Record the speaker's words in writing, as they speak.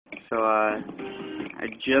So, I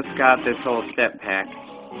just got this whole step pack,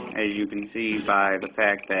 as you can see by the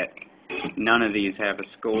fact that none of these have a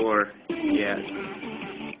score yet.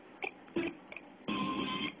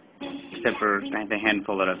 Except for the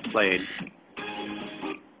handful that I've played.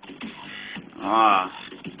 Ah,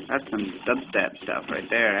 that's some dubstep stuff right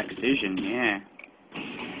there. Excision, yeah.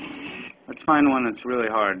 Let's find one that's really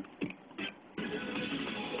hard.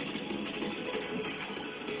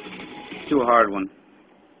 Let's do a hard one.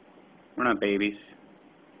 We're not babies.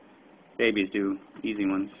 Babies do easy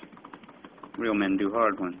ones. Real men do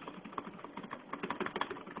hard ones.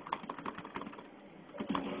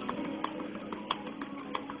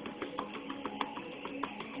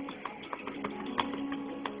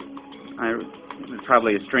 It's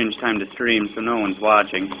probably a strange time to stream, so no one's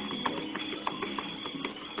watching.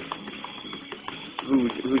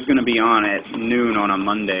 Who's going to be on at noon on a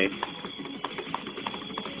Monday?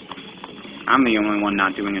 I'm the only one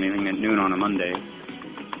not doing anything at noon on a Monday.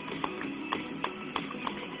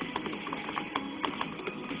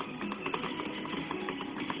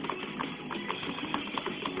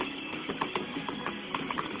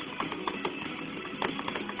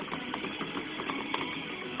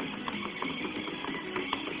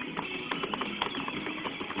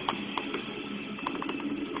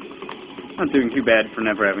 Not doing too bad for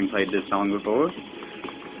never having played this song before.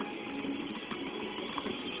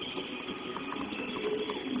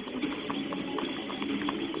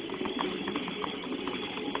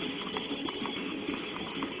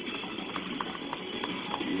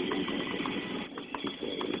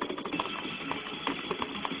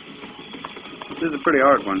 This is a pretty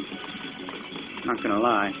hard one. Not gonna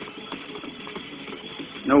lie.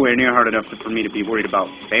 Nowhere near hard enough for me to be worried about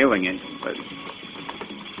failing it, but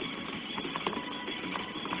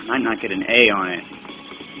I might not get an A on it.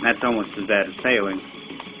 That's almost as bad as failing.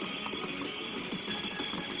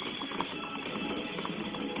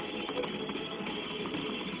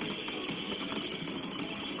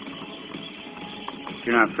 If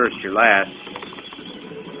you're not first, you're last.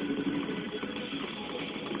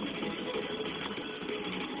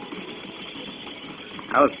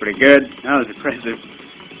 That was pretty good. That was impressive.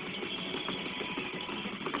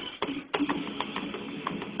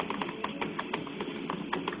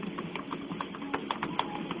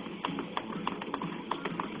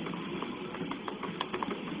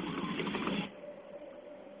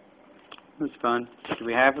 It was fun. Do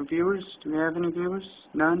we have viewers? Do we have any viewers?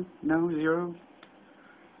 None? No? Zero?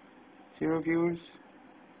 Zero viewers?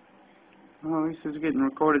 Oh, this is getting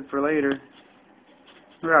recorded for later.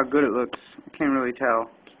 Look how good it looks. I can't really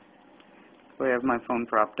tell. So I have my phone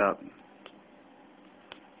propped up.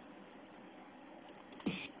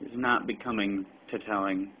 It's not becoming to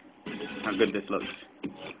telling how good this looks.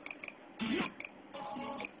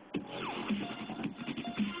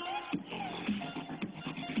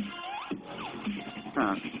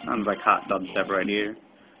 Sounds like hot dubstep right here.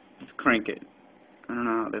 Let's crank it. I don't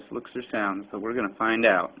know how this looks or sounds, but we're gonna find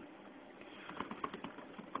out.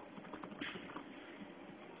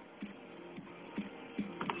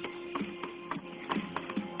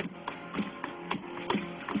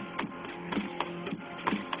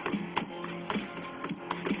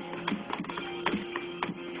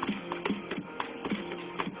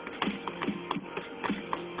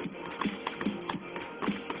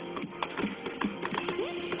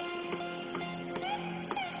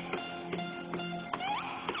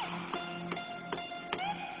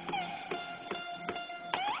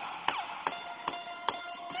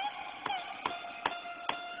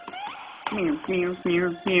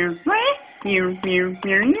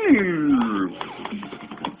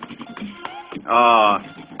 Oh.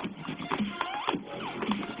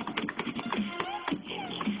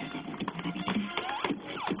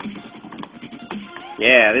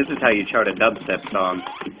 Yeah, this is how you chart a dubstep song.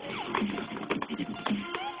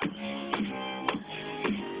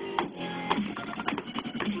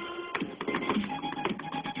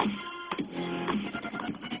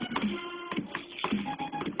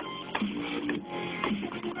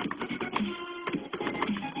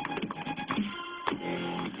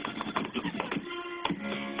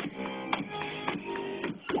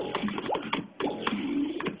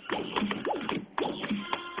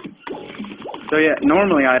 So yeah,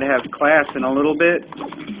 normally I'd have class in a little bit,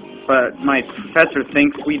 but my professor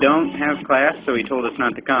thinks we don't have class, so he told us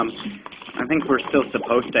not to come. I think we're still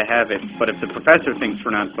supposed to have it, but if the professor thinks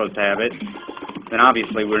we're not supposed to have it, then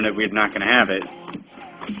obviously we're not going to have it.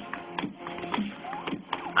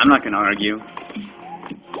 I'm not going to argue.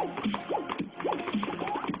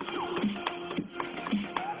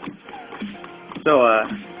 So,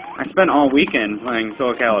 I spent all weekend playing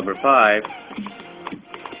Soul Calibur 5.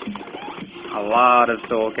 a lot of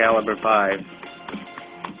Soul Calibur 5.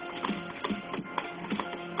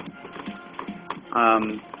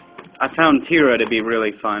 I found Tira to be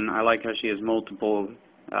really fun. I like how she has multiple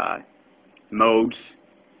modes.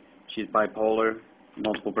 She's bipolar,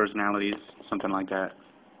 multiple personalities, something like that.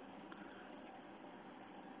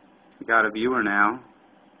 We got a viewer now.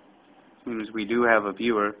 Seems we do have a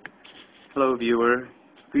viewer. Hello, viewer.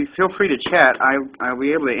 Feel free to chat. I'll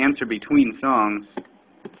be able to answer between songs.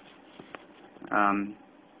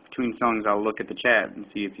 Between songs, I'll look at the chat and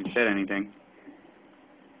see if you said anything.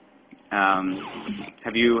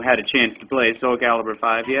 Have you had a chance to play Soul Calibur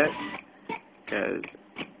 5 yet? Because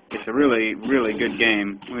it's a really, really good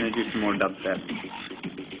game. We're going to do some more dubstep.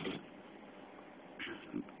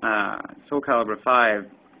 Soul Calibur 5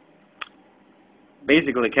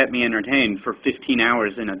 basically kept me entertained for 15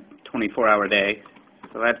 hours in a 24-hour day.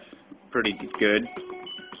 So that's pretty good.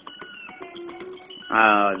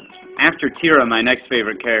 After Tira, my next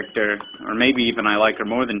favorite character, or maybe even I like her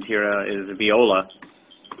more than Tira, is Viola.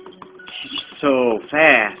 She's so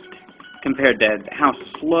fast compared to how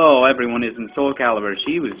slow everyone is in Soul Calibur.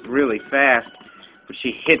 She was really fast, but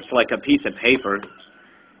she hits like a piece of paper.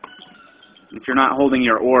 If you're not holding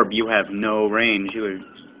your orb, you have no range.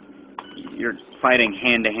 You're fighting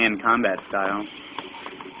hand-to-hand combat style.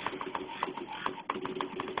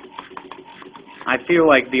 I feel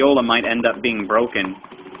like Viola might end up being broken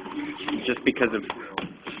just because of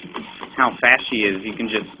how fast she is. You can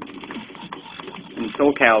just, in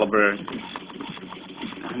Soul Calibur,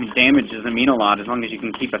 I mean, damage doesn't mean a lot as long as you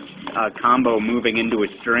can keep a combo moving into a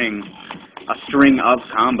string of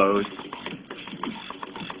combos.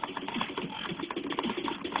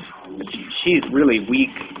 She's really weak,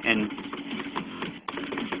 and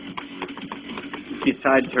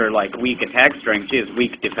besides her like weak attack strength, she has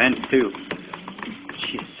weak defense too.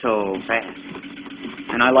 She's so fast.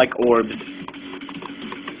 And I like orbs.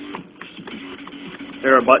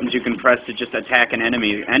 There are buttons you can press to just attack an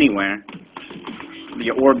enemy anywhere.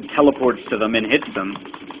 The orb teleports to them and hits them.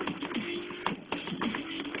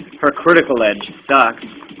 Her critical edge sucks,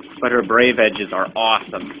 but her brave edges are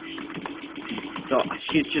awesome. So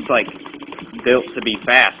she's just like built to be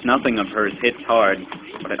fast. Nothing of hers hits hard,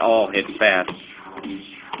 but it all hits fast.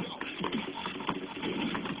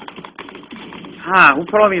 Who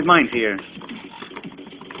put all these mines here?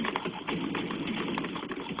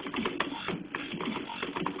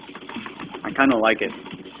 I kind of like it.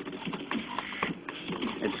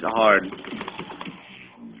 It's hard.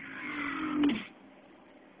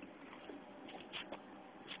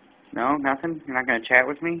 No, nothing? You're not going to chat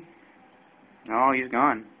with me? No, he's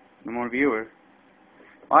gone. No more viewer.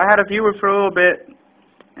 Well, I had a viewer for a little bit,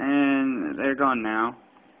 and they're gone now.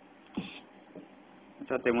 I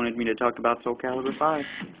thought they wanted me to talk about Soul Calibur 5.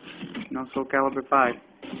 No Soul Calibur 5.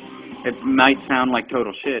 It might sound like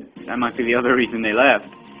total shit. That might be the other reason they left.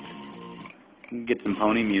 Get some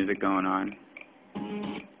pony music going on.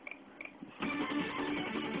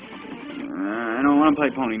 I don't want to play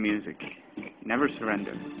pony music. Never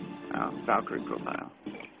surrender. Oh, Valkyrie profile.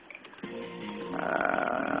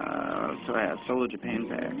 So I have Solo Japan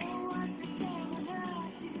pack.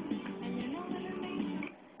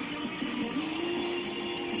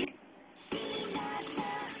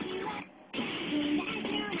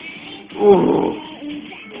 Ooh.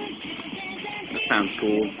 That sounds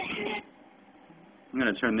cool. I'm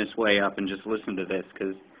going to turn this way up and just listen to this,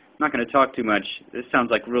 because I'm not going to talk too much. This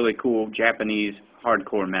sounds like really cool Japanese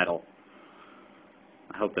hardcore metal.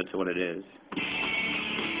 I hope that's what it is.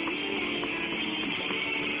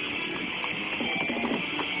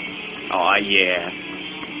 Oh yeah.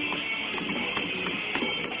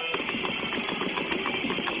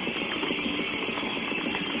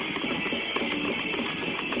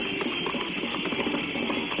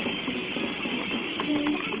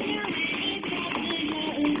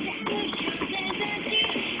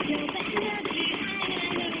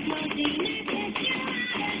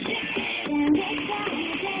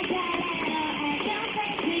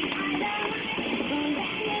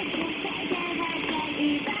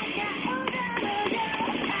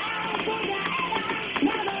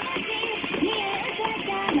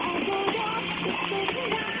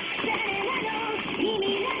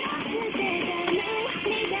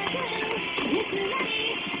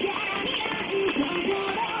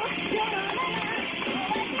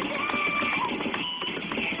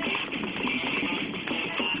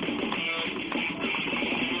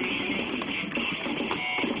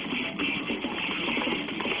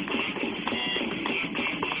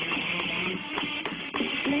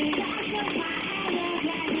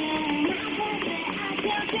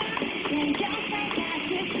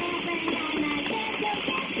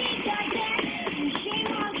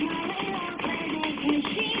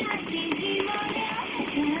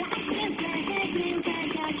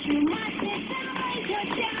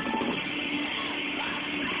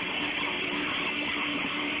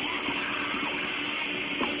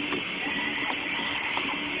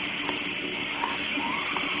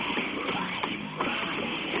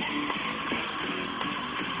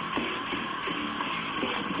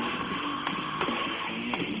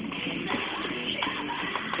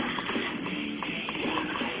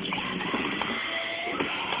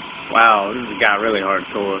 Wow, this has got really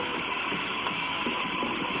hardcore.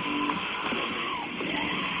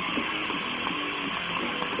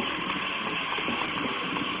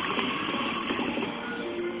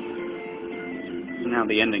 Now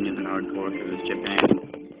the ending isn't hardcore because it's Japan.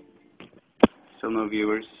 Still no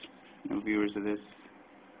viewers. No viewers of this.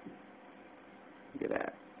 Look at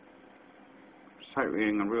that. Start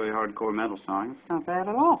reading a really hardcore metal song. It's not bad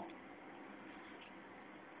at all.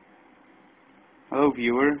 Hello,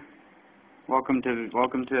 viewer. Welcome to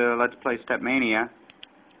Let's Play Stepmania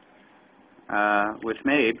with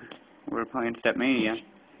MABE. We're playing Stepmania.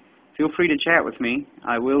 Feel free to chat with me.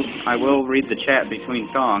 I will read the chat between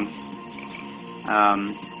songs.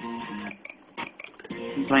 I'm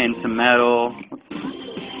playing some metal.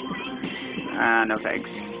 No thanks.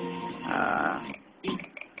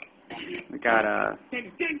 We got the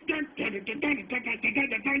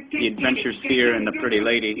Adventure Sphere and the Pretty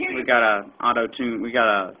Lady. We got a auto-tune. We got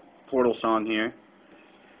a Portal song here.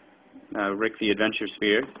 Rick the Adventure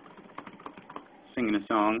Sphere singing a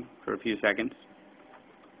song for a few seconds.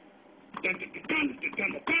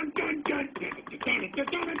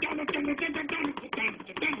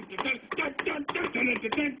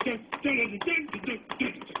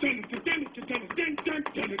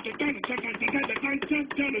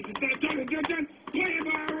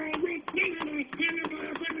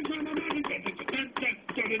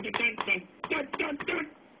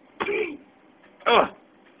 Ugh!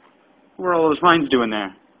 What are all those lines doing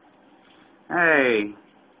there? Hey.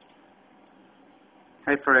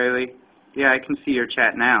 Hey, Fraley. Yeah, I can see your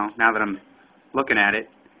chat now that I'm looking at it.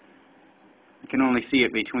 I can only see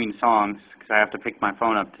it between songs, because I have to pick my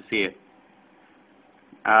phone up to see it.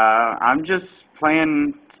 I'm just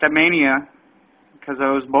playing Stepmania, because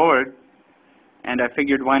I was bored, and I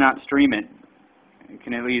figured why not stream it. I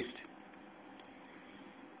can at least...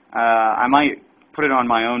 I might put it on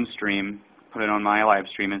my own stream, put it on my live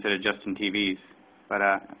stream instead of Justin TV's, but,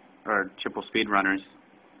 or Triple Speedrunners.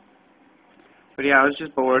 But yeah, I was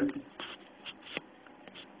just bored.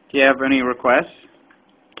 Do you have any requests?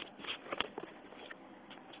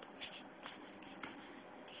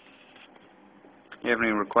 Do you have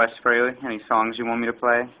any requests, Fraley? Any songs you want me to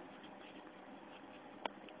play?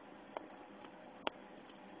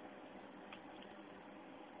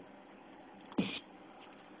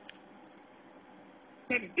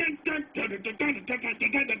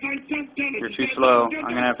 You're too slow.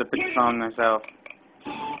 I'm going to have to pick the song myself.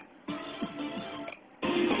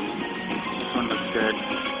 This one looks good.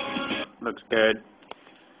 Looks good.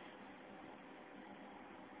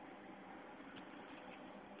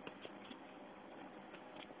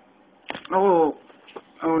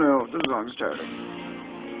 Oh no, the song's starting.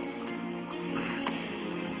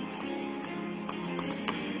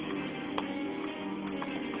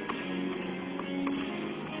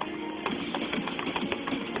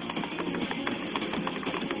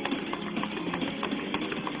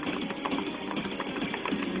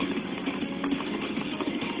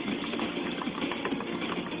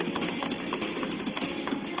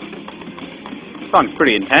 This song's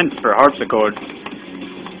pretty intense for a harpsichord.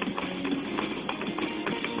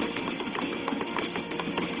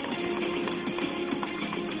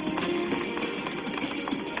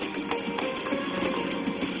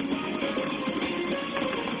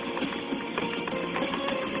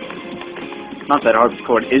 Not that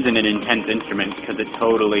harpsichord isn't an intense instrument, because it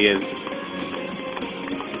totally is.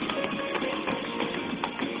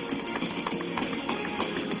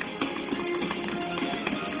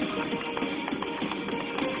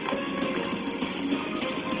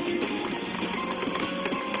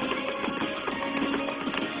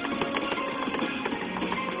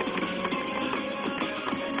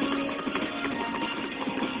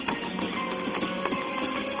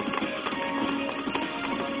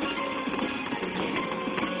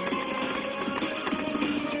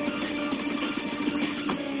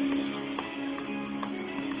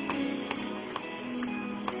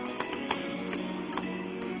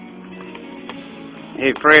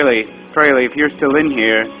 Hey, Fraley, if you're still in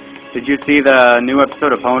here, did you see the new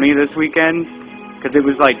episode of Pony this weekend? Because it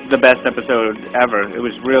was like the best episode ever. It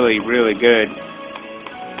was really, really good.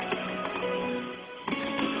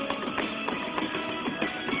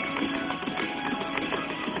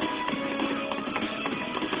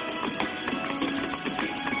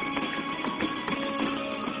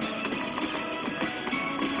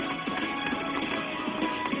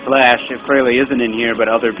 Flash, if Fraley isn't in here, but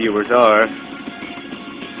other viewers are,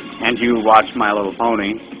 and you watch My Little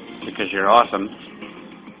Pony, because you're awesome.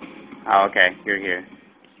 Oh, okay, you're here.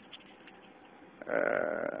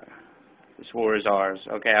 This war is ours.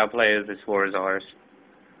 Okay, I'll play as This War is Ours.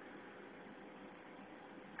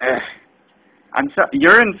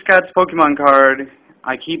 You're in Scott's Pokemon card.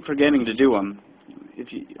 I keep forgetting to do them. If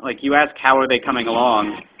you ask how are they coming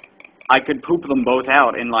along, I could poop them both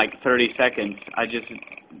out in like 30 seconds. I just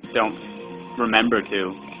don't remember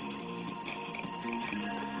to.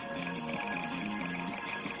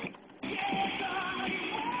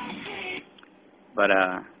 But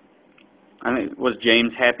I mean, was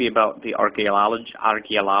James happy about the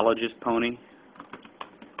archaeologist pony?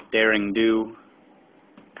 Daring do,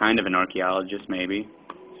 kind of an archaeologist maybe.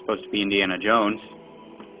 Supposed to be Indiana Jones.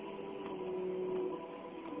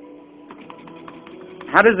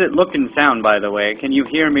 How does it look and sound, by the way? Can you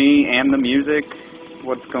hear me and the music?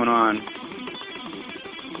 What's going on?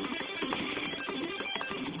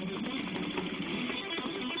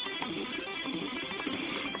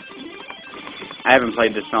 I haven't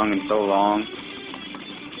played this song in so long.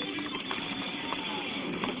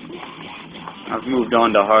 I've moved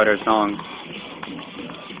on to harder songs.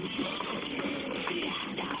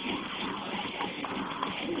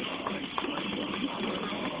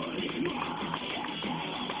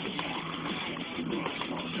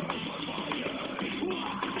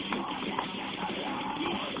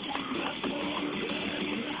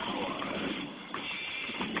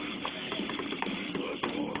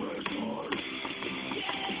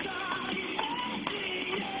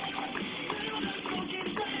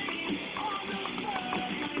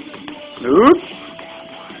 Oops.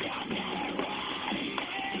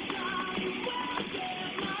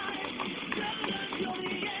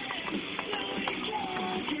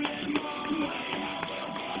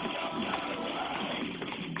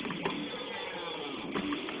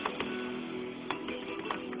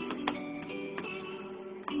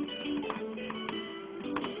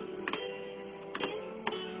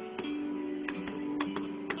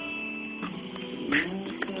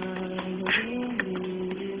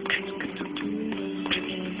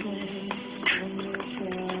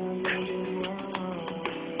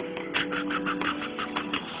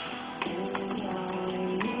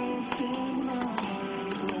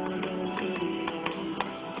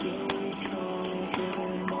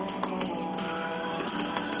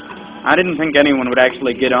 I didn't think anyone would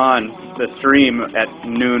actually get on the stream at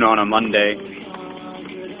noon on a Monday.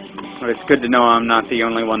 But it's good to know I'm not the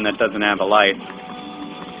only one that doesn't have a life.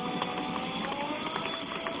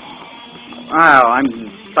 Wow, I'm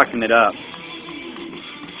sucking it up.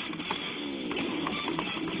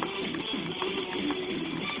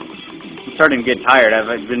 I'm starting to get tired.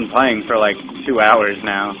 I've been playing for like 2 hours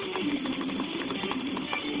now.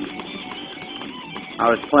 I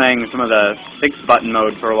was playing some of the 6-button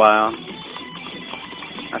mode for a while.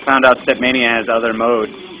 I found out Stepmania has other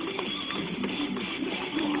modes.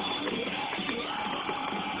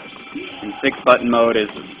 And 6-button mode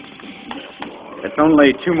it's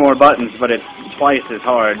only 2 more buttons, but it's twice as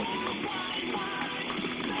hard.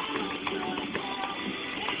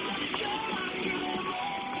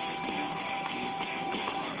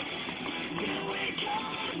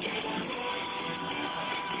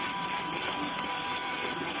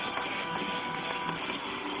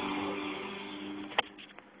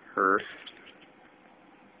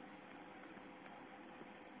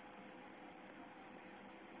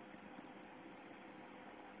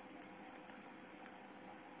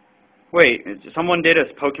 Wait, someone did a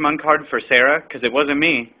Pokemon card for Sarah? Because it wasn't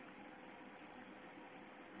me.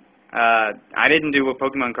 I didn't do a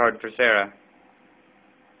Pokemon card for Sarah.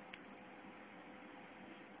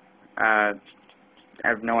 I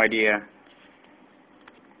have no idea.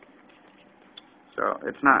 So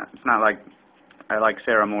it's not like I like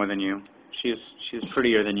Sarah more than you. She's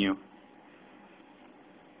prettier than you.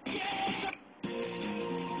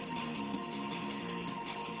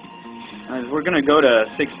 We're gonna go to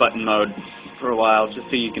 6-button mode for a while, just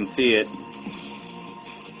so you can see it.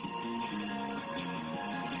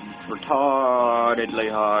 It's retardedly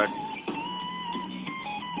hard.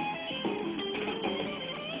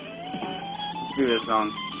 Let's do this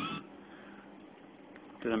song,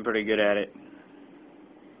 because I'm pretty good at it.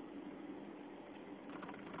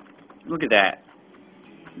 Look at that.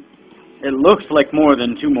 It looks like more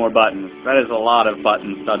than 2 more buttons. That is a lot of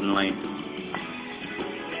buttons suddenly.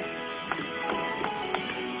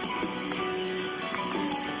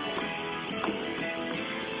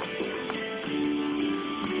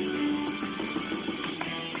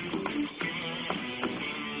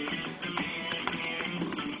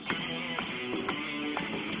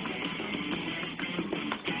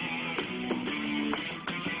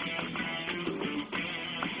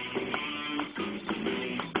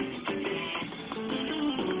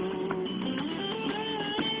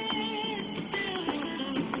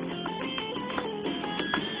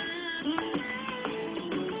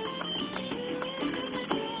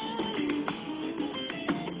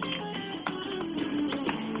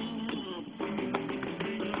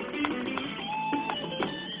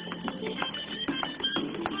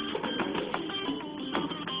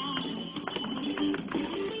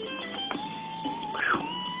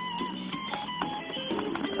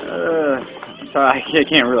 I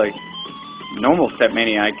can't really. Normal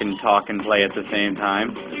Stepmania, I can talk and play at the same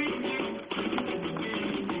time.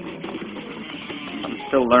 I'm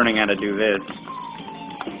still learning how to do this.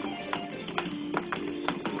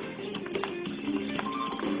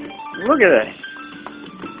 Look at this.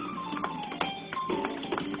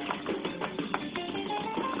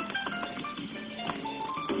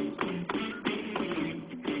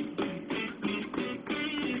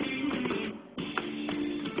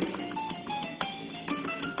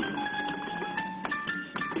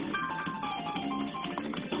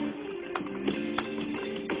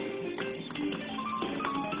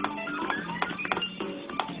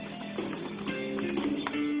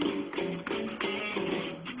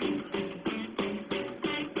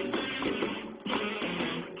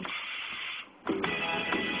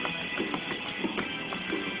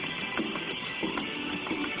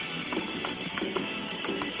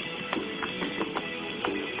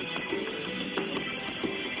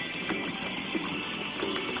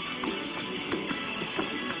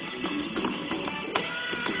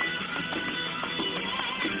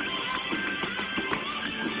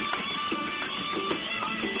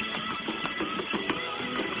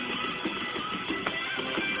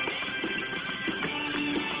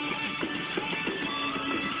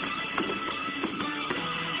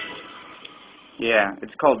 Yeah,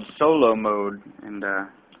 it's called solo mode, and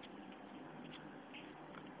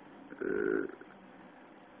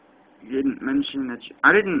you didn't mention that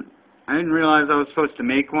I didn't realize I was supposed to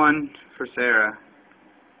make one for Sarah.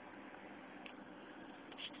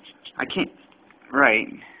 I can't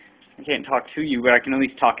talk to you, but I can at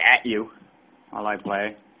least talk at you while I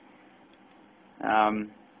play. I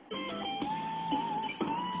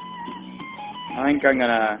think I'm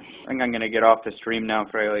gonna get off the stream now,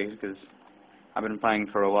 Fraley, because I've been playing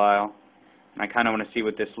for a while, and I kind of want to see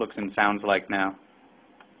what this looks and sounds like now.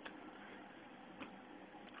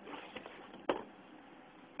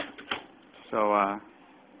 So,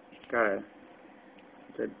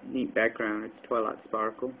 it's a neat background. It's Twilight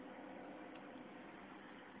Sparkle.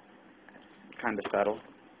 It's kind of subtle.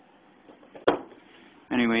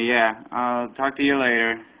 Anyway, yeah, I'll talk to you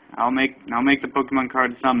later. I'll make the Pokemon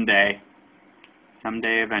card someday.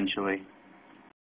 Someday, eventually.